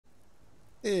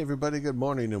Hey everybody, good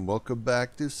morning and welcome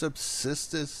back to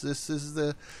Subsistence. This is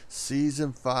the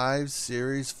Season 5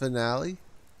 series finale.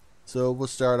 So we'll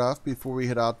start off before we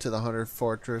head out to the Hunter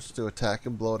Fortress to attack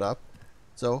and blow it up.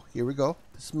 So here we go.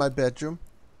 This is my bedroom.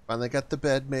 Finally got the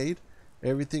bed made.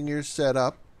 Everything here set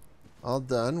up. All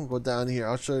done. We'll go down here.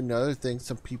 I'll show you another thing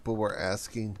some people were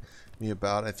asking me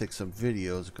about. I think some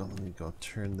videos. Let me go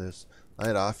turn this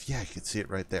light off. Yeah, you can see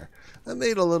it right there. I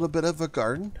made a little bit of a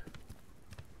garden.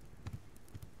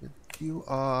 You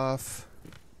off,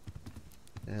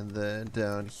 and then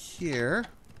down here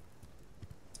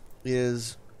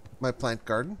is my plant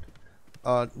garden.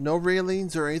 No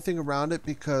railings or anything around it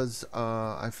because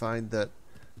I find that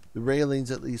the railings,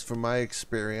 at least from my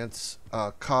experience,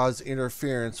 cause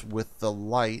interference with the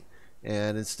light,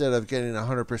 and instead of getting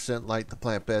 100% light, the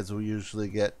plant beds will usually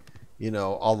get, a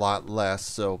lot less.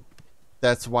 So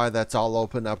that's why that's all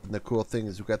open up. And the cool thing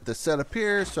is we've got this set up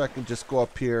here, so I can just go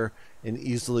up here and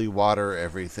easily water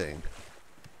everything.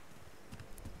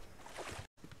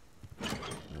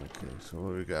 Okay, so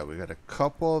what we got? We got a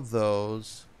couple of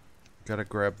those. Gotta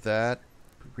grab that.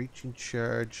 Reaching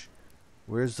charge.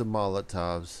 Where's the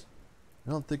Molotovs?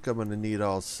 I don't think I'm gonna need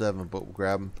all 7, but we'll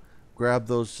grab them. Grab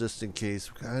those just in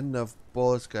case. We got enough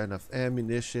bullets, got enough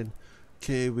ammunition.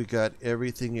 Okay, we got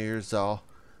everything here's all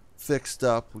fixed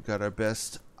up. We got our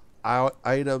best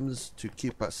items to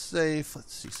keep us safe.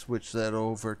 Let's see, switch that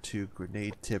over to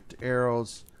grenade tipped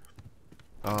arrows.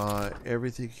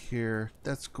 Everything here,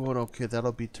 that's going okay.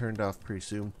 That'll be turned off pretty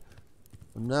soon.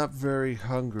 I'm not very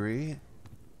hungry.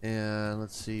 And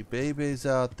let's see, Bebe's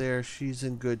out there. She's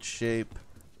in good shape.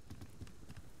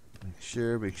 Make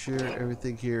sure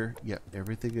everything here. Yep,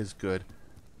 everything is good.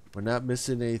 We're not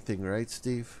missing anything, right,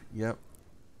 Steve? Yep.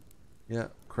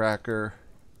 Cracker,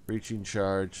 reaching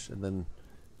charge, and then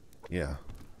yeah.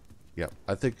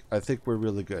 I think we're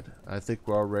really good. I think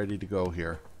we're all ready to go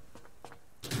here.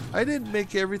 I didn't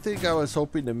make everything I was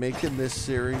hoping to make in this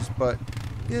series, but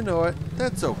you know what?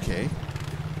 That's okay.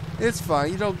 It's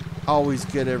fine. You don't always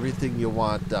get everything you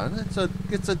want done.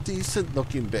 It's a decent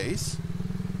looking base.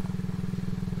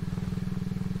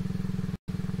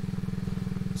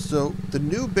 So the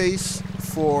new base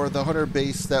for the hunter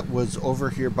base that was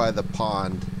over here by the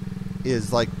pond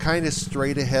is like kind of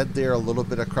straight ahead there, a little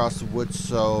bit across the woods,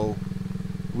 so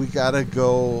we gotta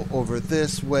go over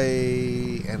this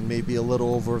way and maybe a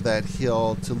little over that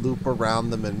hill to loop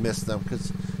around them and miss them,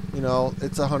 because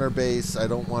it's a hunter base. I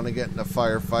don't want to get in a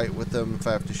firefight with them. If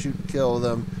I have to shoot and kill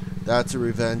them, that's a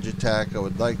revenge attack. I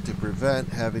would like to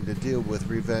prevent having to deal with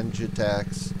revenge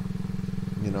attacks,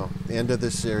 the end of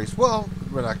this series. Well,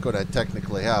 we're not going to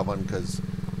technically have one because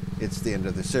it's the end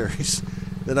of the series.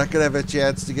 They're not going to have a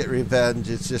chance to get revenge.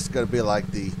 It's just going to be like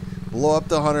the blow up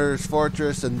the hunter's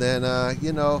fortress and then,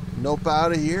 nope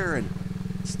out of here and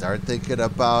start thinking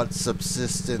about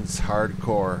subsistence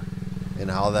hardcore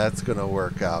and how that's going to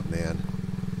work out, man.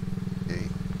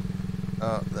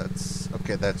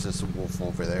 Okay. That's just a wolf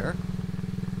over there.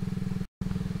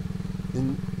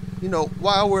 And,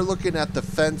 while we're looking at the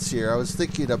fence here, I was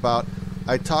thinking about,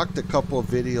 I talked a couple of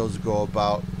videos ago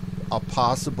about a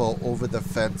possible over the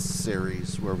fence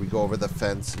series where we go over the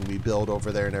fence and we build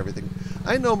over there and everything.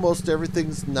 I know most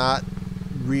everything's not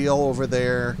real over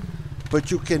there,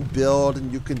 but you can build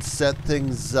and you can set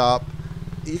things up.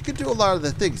 You can do a lot of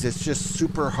the things. It's just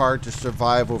super hard to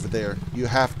survive over there. You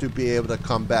have to be able to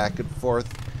come back and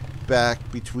forth back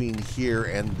between here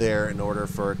and there in order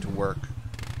for it to work.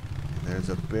 There's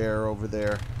a bear over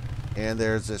there, and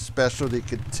there's a specialty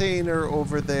container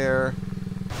over there.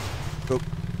 Oh.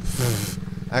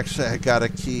 Actually, I got a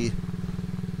key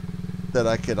that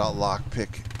I could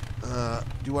lockpick.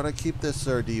 Do you want to keep this,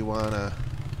 or do you want to...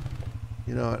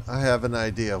 You know what? I have an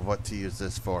idea of what to use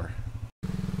this for.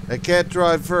 I can't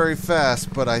drive very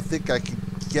fast, but I think I can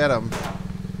get him.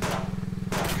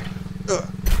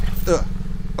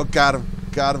 Oh, got him.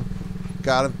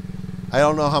 I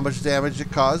don't know how much damage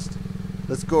it caused.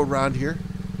 Let's go around here.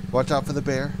 Watch out for the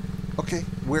bear. Okay,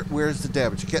 where's the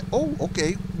damage? Oh,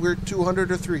 okay. We're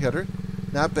 200 or 300.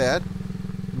 Not bad.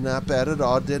 Not bad at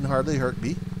all. Didn't hardly hurt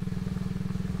me.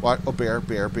 What? Oh, bear.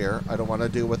 I don't want to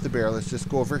deal with the bear. Let's just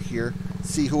go over here.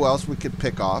 See who else we can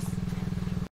pick off.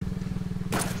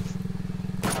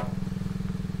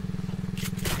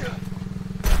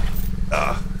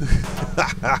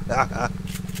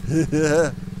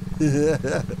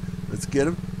 Let's get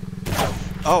him.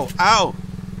 Oh, ow.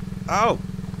 Ow.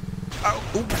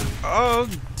 Ooh. Oh,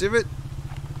 damn it.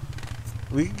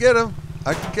 We can get him.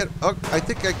 I can get him. Oh, I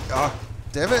think I... Oh,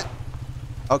 damn it.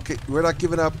 Okay, we're not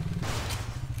giving up.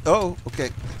 Oh,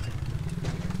 okay.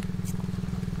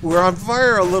 We're on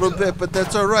fire a little bit, but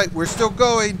that's all right. We're still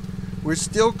going. We're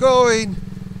still going.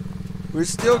 We're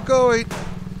still going.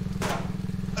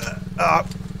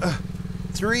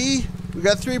 3. We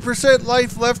got 3%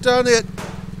 life left on it.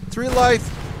 3 life.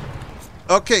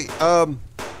 Okay.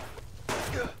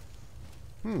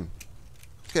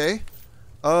 Okay.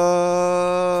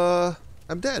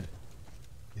 I'm dead.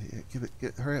 Give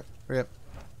it. Hurry up. Hurry up.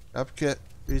 Up kit.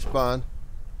 Respawn.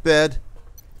 Bed.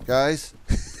 Guys.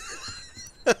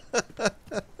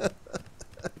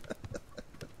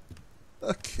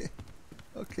 Okay.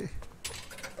 Okay.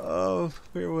 Oh,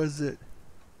 where was it?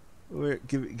 Where?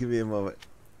 Give me a moment.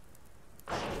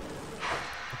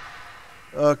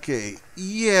 Okay.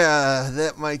 Yeah,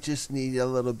 that might just need a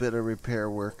little bit of repair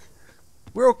work.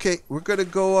 We're okay. We're gonna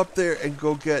go up there and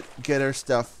go get our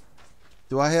stuff.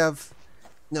 Do I have?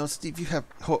 No, Steve. You have.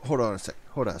 Hold on a sec.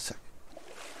 Hold on a sec.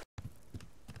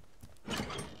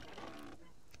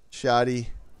 Shoddy.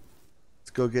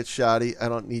 Let's go get Shoddy. I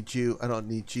don't need you. I don't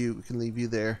need you. We can leave you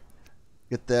there.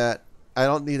 Get that. I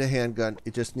don't need a handgun.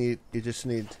 You just need.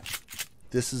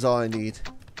 This is all I need.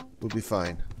 We'll be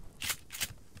fine.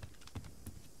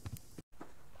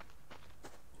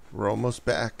 We're almost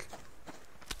back.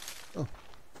 Oh,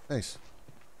 nice.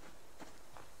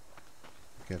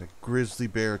 Got a grizzly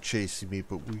bear chasing me,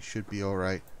 but we should be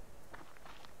alright.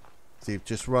 Steve,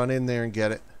 just run in there and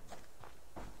get it.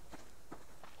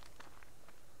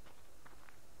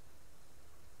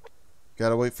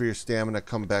 Gotta wait for your stamina to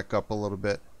come back up a little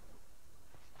bit.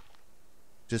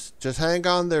 Just hang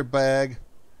on there, bag.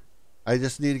 I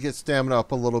just need to get stamina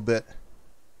up a little bit.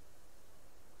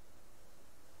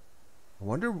 I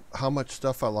wonder how much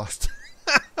stuff I lost.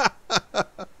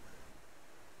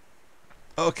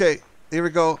 Okay, here we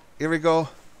go. Here we go.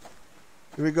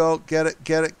 Here we go. Get it.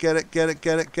 Get it. Get it. Get it.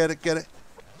 Get it. Get it. Get it.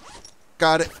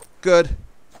 Got it. Good.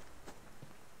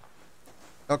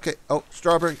 Okay. Oh,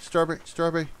 strawberry. Strawberry.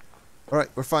 Strawberry. All right,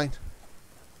 we're fine.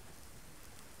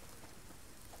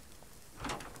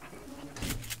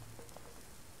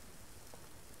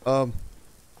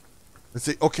 Let's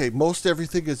see. Okay, most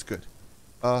everything is good.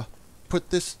 Put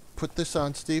this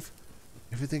on, Steve.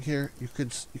 Everything here, you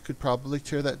could probably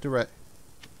tear that direct.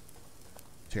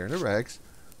 Tearing the rags.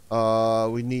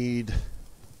 We need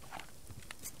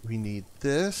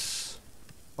this.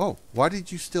 Oh, why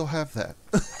did you still have that?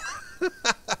 We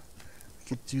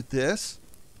could do this.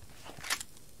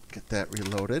 Get that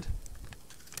reloaded.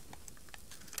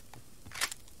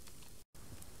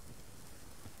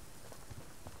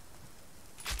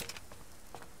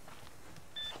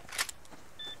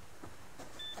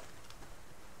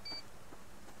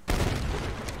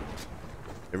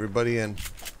 Everybody in.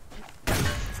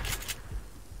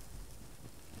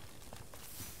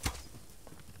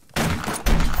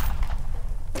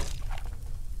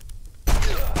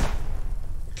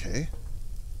 Okay.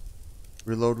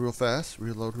 Reload real fast.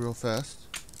 Reload real fast.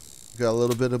 Got a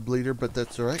little bit of bleeder, but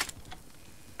that's alright.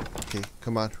 Okay,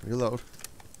 come on. Reload.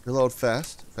 Reload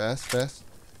fast. Fast, fast.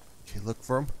 Okay, look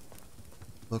for him.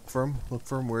 Look for him. Look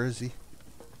for him. Where is he?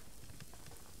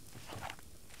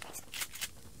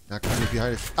 Not gonna be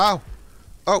behind us. Ow!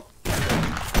 Oh!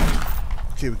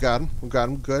 Okay, we got him. We got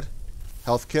him. Good.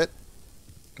 Health kit.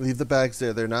 Leave the bags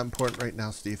there. They're not important right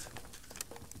now, Steve.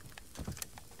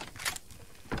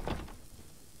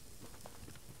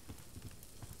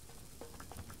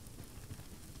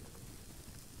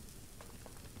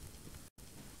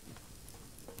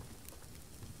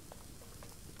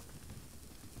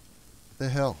 The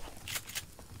hell?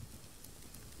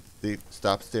 Steve,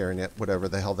 stop staring at whatever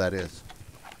the hell that is.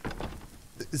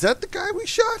 Is that the guy we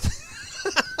shot?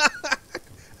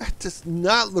 That does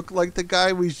not look like the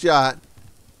guy we shot.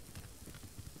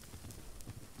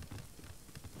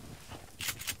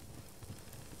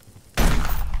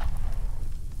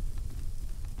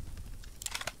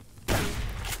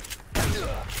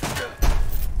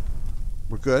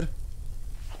 We're good.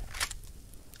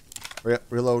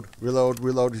 Reload, reload,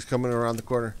 reload. He's coming around the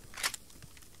corner.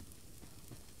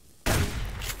 I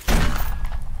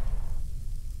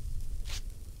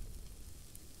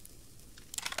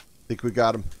think we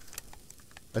got him.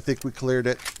 I think we cleared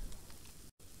it.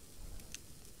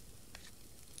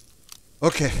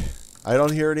 Okay. I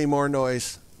don't hear any more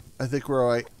noise. I think we're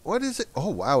alright. What is it? Oh,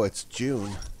 wow. It's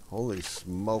June. Holy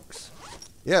smokes.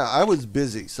 Yeah, I was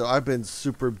busy. So I've been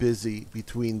super busy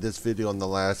between this video and the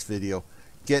last video.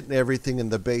 Getting everything in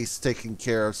the base taken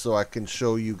care of so I can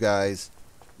show you guys.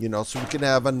 You know, so we can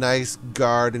have a nice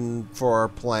garden for our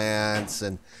plants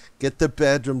and get the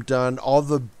bedroom done. All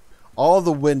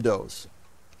the windows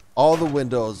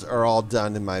are all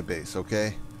done in my base.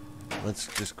 Okay, let's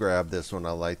just grab this one.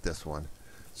 I like this one.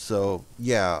 So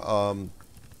yeah,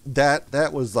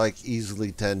 that was like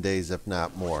easily 10 days, if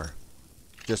not more.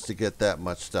 just to get that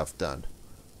much stuff done.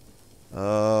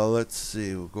 Let's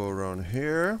see. We'll go around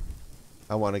here.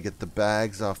 I want to get the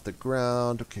bags off the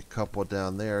ground. Okay, couple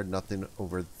down there. Nothing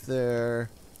over there.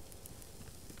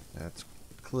 That's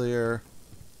clear.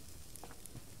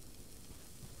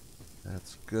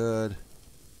 That's good.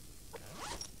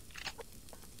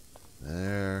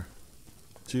 There.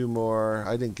 2 more.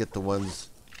 I didn't get the ones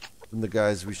from the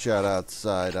guys we shot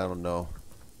outside. I don't know.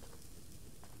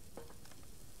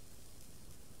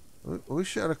 We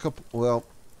shot a couple. Well,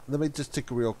 let me just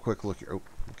take a real quick look here. Oh,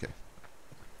 okay.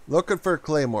 Looking for a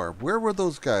claymore. Where were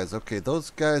those guys? Okay,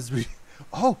 those guys we...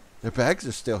 Oh, their bags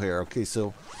are still here. Okay,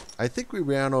 so I think we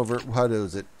ran over... What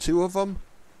is it? 2 of them?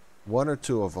 1 or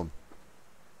 2 of them?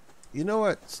 You know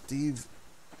what, Steve?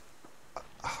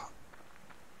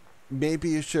 Maybe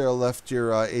you should have left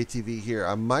your ATV here.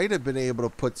 I might have been able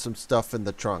to put some stuff in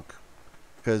the trunk.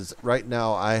 Because right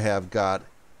now I have got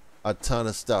a ton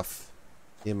of stuff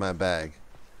in my bag.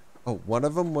 Oh, one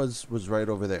of them was right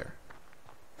over there.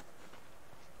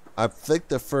 I think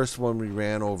the first one we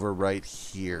ran over right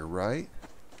here, right?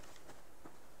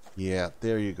 Yeah,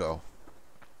 there you go.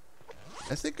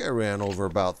 I think I ran over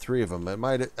about 3 of them.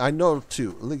 I know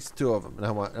 2, at least 2 of them. And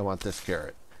I want this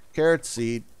carrot. Carrot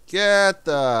seed. Get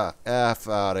the F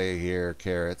out of here,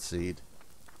 carrot seed.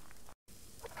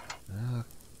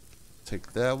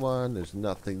 Take that one. There's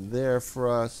nothing there for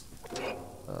us.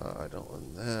 I don't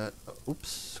want that.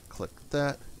 Oops. Click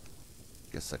that.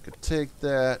 Guess I could take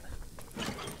that.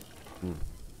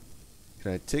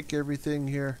 Can I take everything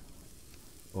here?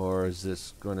 Or is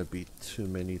this going to be too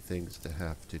many things to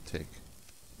have to take?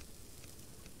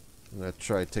 I'm going to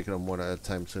try taking them one at a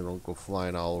time so they don't go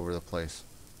flying all over the place.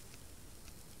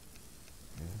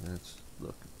 Okay, that's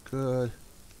looking good.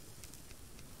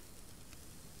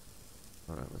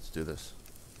 Alright, let's do this.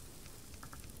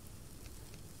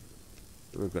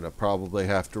 We're going to probably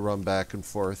have to run back and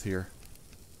forth here.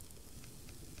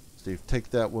 Steve,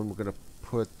 take that one. We're going to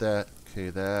put that.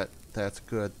 Okay, that's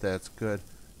good. That's good.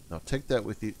 Now take that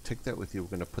with you. Take that with you. We're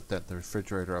going to put that in the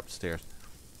refrigerator upstairs.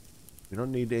 We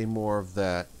don't need any more of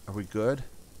that. Are we good?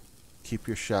 Keep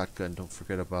your shotgun. Don't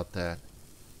forget about that.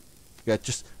 We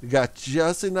got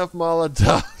just enough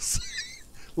Molotovs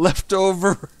left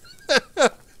over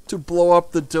to blow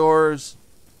up the doors.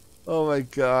 Oh my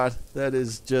god, that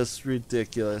is just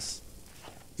ridiculous.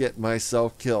 Get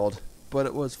myself killed. But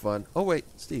it was fun. Oh wait,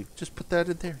 Steve, just put that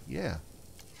in there. Yeah.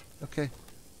 Okay.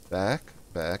 Back.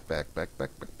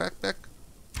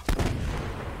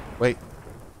 Wait.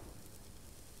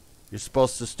 You're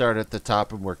supposed to start at the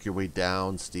top and work your way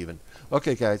down, Steven.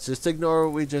 Okay, guys, just ignore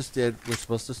what we just did. We're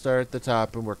supposed to start at the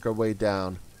top and work our way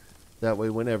down. That way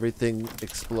when everything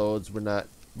explodes,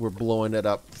 we're blowing it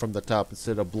up from the top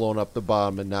instead of blowing up the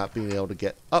bottom and not being able to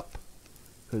get up.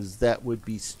 Because that would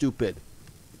be stupid.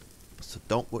 So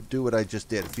don't do what I just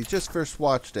did. If you just first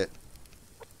watched it,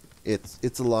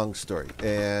 it's a long story.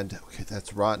 And, okay,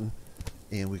 that's rotten.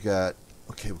 And we got,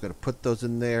 okay, we're going to put those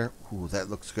in there. Ooh, that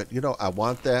looks good. You know, I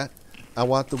want that. I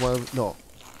want the one, no,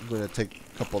 I'm going to take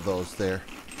a couple of those there.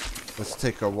 Let's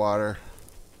take our water.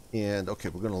 And, okay,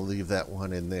 we're going to leave that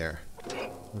one in there.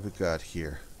 What have we got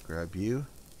here? Grab you.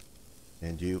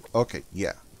 And you. Okay,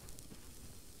 yeah.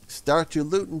 Start your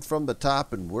looting from the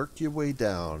top and work your way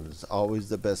down is always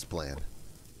the best plan.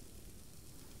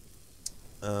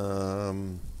 Yeah,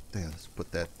 let's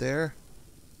put that there.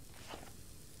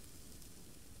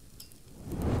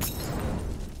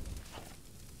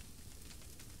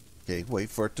 Okay, wait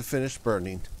for it to finish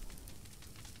burning.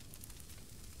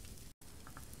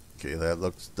 Okay, that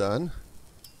looks done.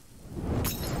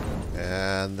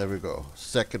 And there we go.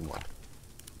 Second one.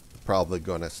 Probably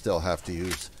gonna still have to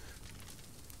use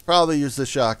the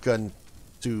shotgun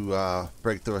to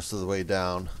break the rest of the way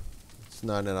down. It's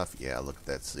not enough. Yeah, look at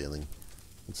that ceiling.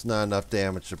 It's not enough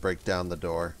damage to break down the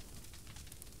door.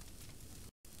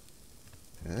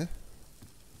 Okay.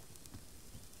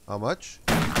 How much?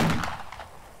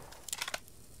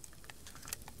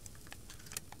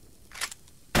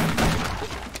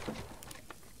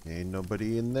 Ain't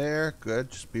nobody in there.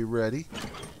 Good, just be ready.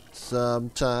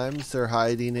 Sometimes they're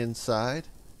hiding inside.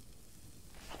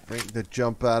 Waiting to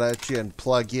jump out at you and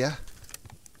plug you.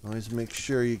 Always make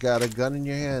sure you got a gun in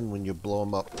your hand when you blow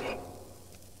them up.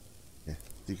 Yeah,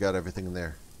 you got everything in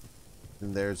there.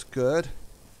 And there's good.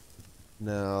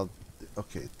 Now,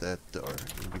 okay, that door.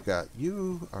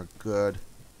 You are good.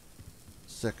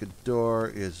 Second door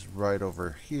is right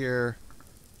over here.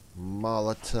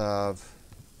 Molotov.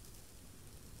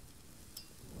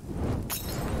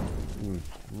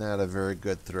 Not a very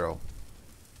good throw.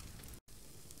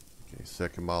 Okay,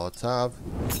 second Molotov.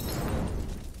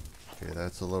 Okay,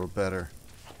 that's a little better.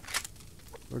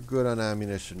 We're good on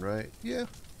ammunition, right? Yeah,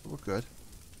 we're good.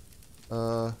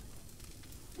 Don't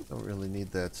really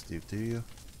need that, Steve, do you?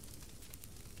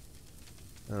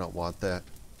 I don't want that.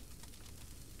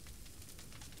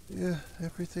 Yeah,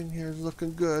 everything here is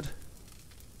looking good.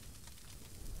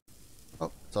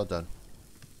 Oh, it's all done.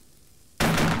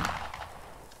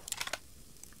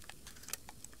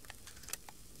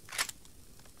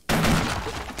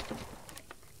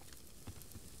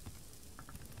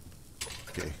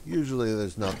 Okay, usually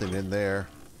there's nothing in there.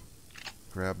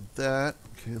 Grab that.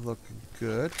 Okay, looking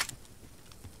good.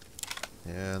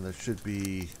 And there should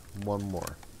be one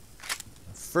more.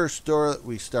 The first door that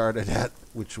we started at,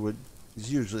 which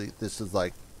is usually, this is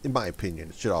like, in my opinion,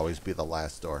 it should always be the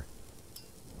last door.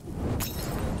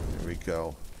 There we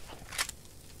go.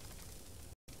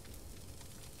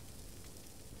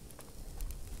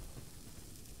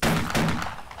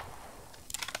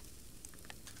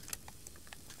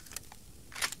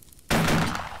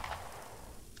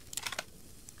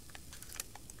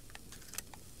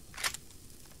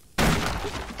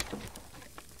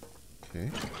 Okay.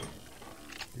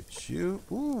 It's you.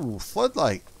 Ooh,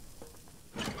 floodlight.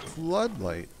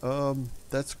 Floodlight.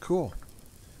 That's cool.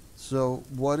 So,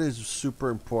 what is super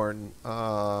important?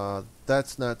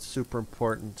 That's not super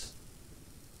important.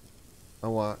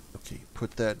 Okay,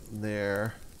 put that in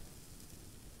there.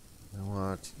 I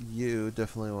want you.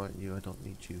 Definitely want you. I don't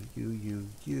need you.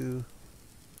 You.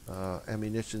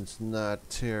 Ammunition's not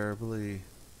terribly...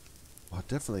 I'll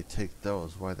definitely take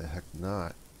those. Why the heck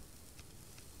not?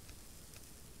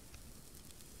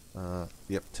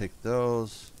 Yep, take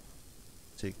those.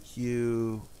 Take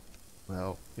you.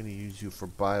 Well, I'm going to use you for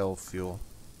biofuel.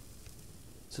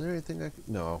 Is there anything I could...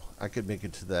 No, I could make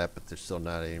it to that, but there's still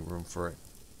not any room for it.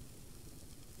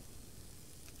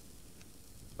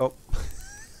 Oh.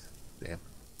 Damn.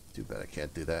 Too bad I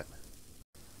can't do that.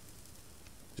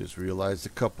 Just realized a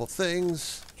couple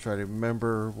things. Try to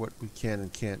remember what we can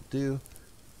and can't do.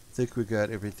 Think we got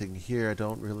everything here. I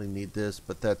don't really need this,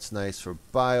 but that's nice for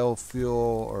biofuel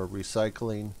or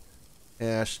recycling.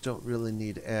 Ash, don't really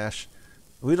need ash.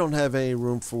 We don't have any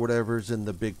room for whatever's in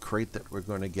the big crate that we're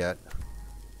going to get.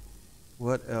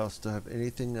 What else? Do I have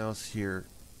anything else here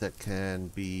that can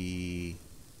be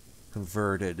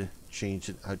converted? Change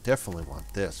it. I definitely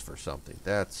want this for something.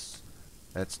 That's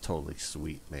totally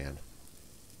sweet, man.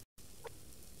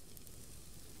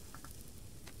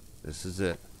 This is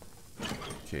it.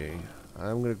 Okay,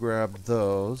 I'm gonna grab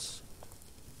those.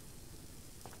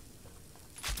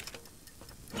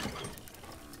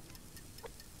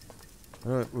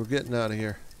 Alright, we're getting out of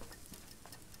here.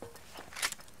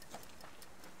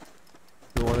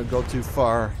 Don't want to go too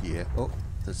far. Yeah. Oh,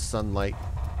 the sunlight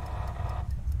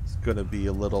is gonna be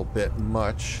a little bit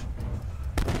much.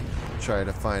 Try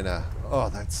to find a... Oh,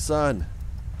 that sun.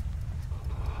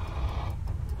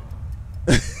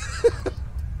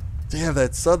 Damn,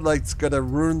 that sunlight's gonna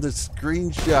ruin the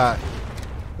screenshot.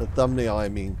 The thumbnail, I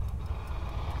mean.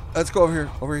 Let's go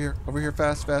over here,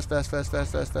 fast.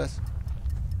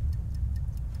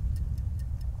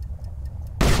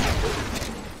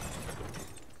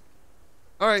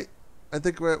 Alright, I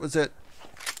think that was it.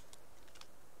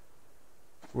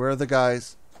 Where are the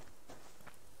guys?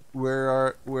 Where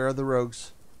are the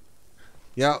rogues?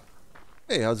 Yeah.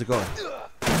 Hey, how's it going?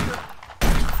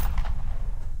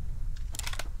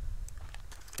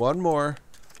 One more.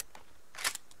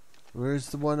 Where's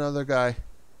the one other guy?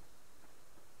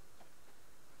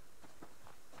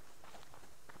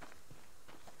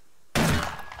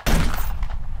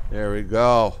 There we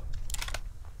go.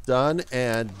 Done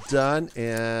and done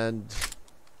and...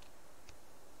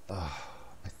 I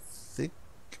think...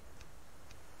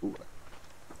 Ooh.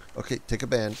 Okay, take a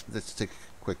band. Let's take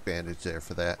a quick bandage there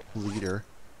for that leader.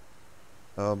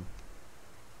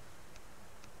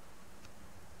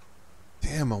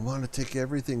 Damn, I want to take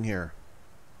everything here.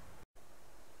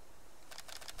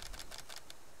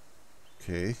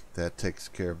 Okay, that takes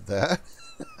care of that.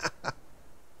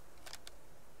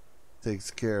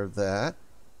 Takes care of that.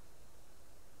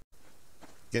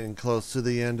 Getting close to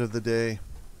the end of the day.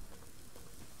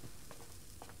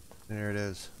 There it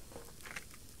is.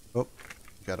 Oh,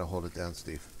 gotta hold it down,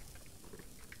 Steve.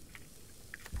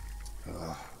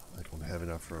 I don't have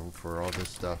enough room for all this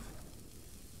stuff.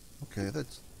 Okay,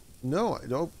 that's... No, I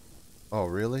don't... Oh,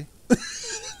 really?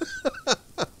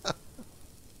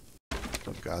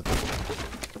 Oh, God.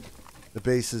 The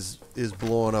base is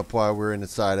blowing up while we're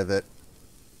inside of it.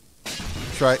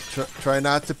 Try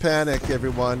not to panic,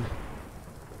 everyone.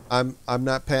 I'm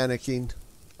not panicking.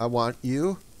 I want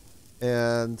you.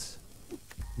 And...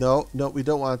 No, we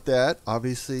don't want that.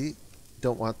 Obviously,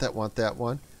 don't want that. Want that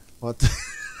one. Want.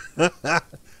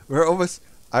 We're almost.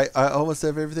 I almost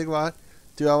have everything I want.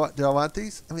 Do I want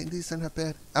these? I mean, these are not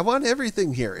bad. I want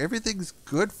everything here. Everything's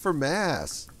good for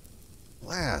mass.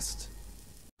 Last.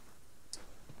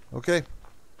 Okay.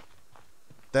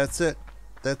 That's it.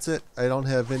 That's it. I don't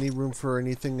have any room for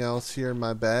anything else here in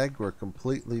my bag. We're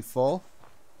completely full.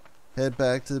 Head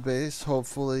back to the base.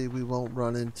 Hopefully we won't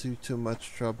run into too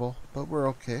much trouble, but we're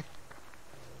okay.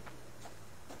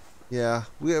 Yeah,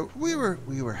 we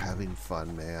were having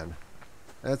fun, man.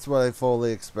 That's what I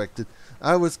fully expected.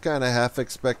 I was kind of half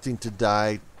expecting to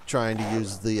die trying to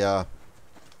use the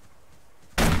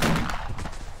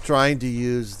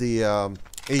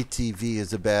ATV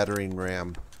as a battering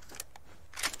ram,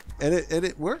 and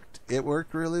it worked. It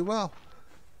worked really well.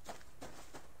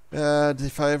 And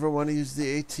if I ever want to use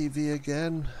the ATV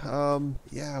again,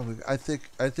 yeah, I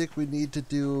think we need to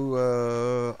do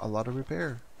a lot of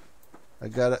repair. I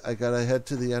gotta head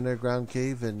to the underground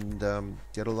cave and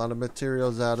get a lot of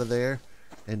materials out of there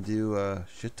and do a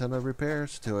shit ton of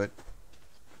repairs to it.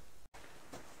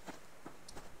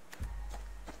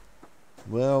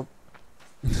 Well,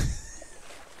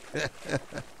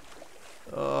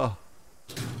 oh,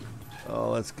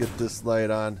 let's get this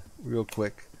light on real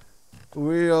quick.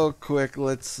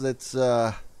 Let's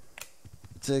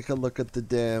take a look at the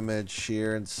damage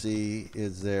here and see,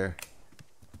 is there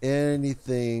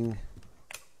anything?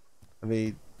 I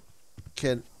mean,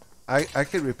 I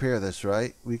could repair this,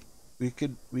 right? We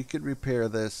could repair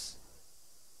this.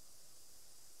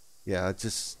 Yeah,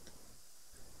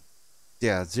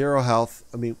 yeah, 0 health.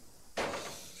 I mean,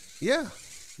 yeah,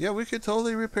 we could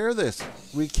totally repair this.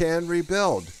 We can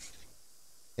rebuild.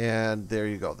 And there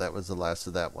you go. That was the last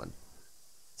of that one.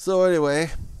 So anyway,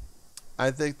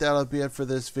 I think that'll be it for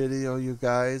this video, you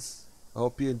guys. I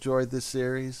hope you enjoyed this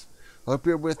series. Hope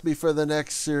you're with me for the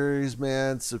next series,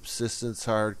 man. Subsistence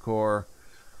Hardcore.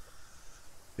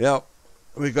 Yep.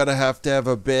 We're going to have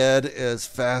a bed as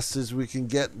fast as we can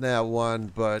get in that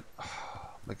one. But,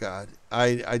 oh my God.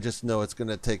 I just know it's going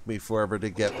to take me forever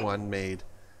to get one made.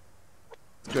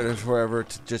 It's going to forever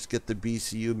to just get the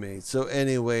BCU made. So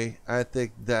anyway, I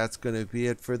think that's going to be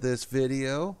it for this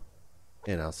video.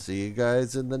 And I'll see you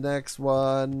guys in the next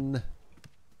one.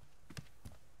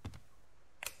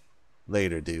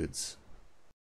 Later, dudes.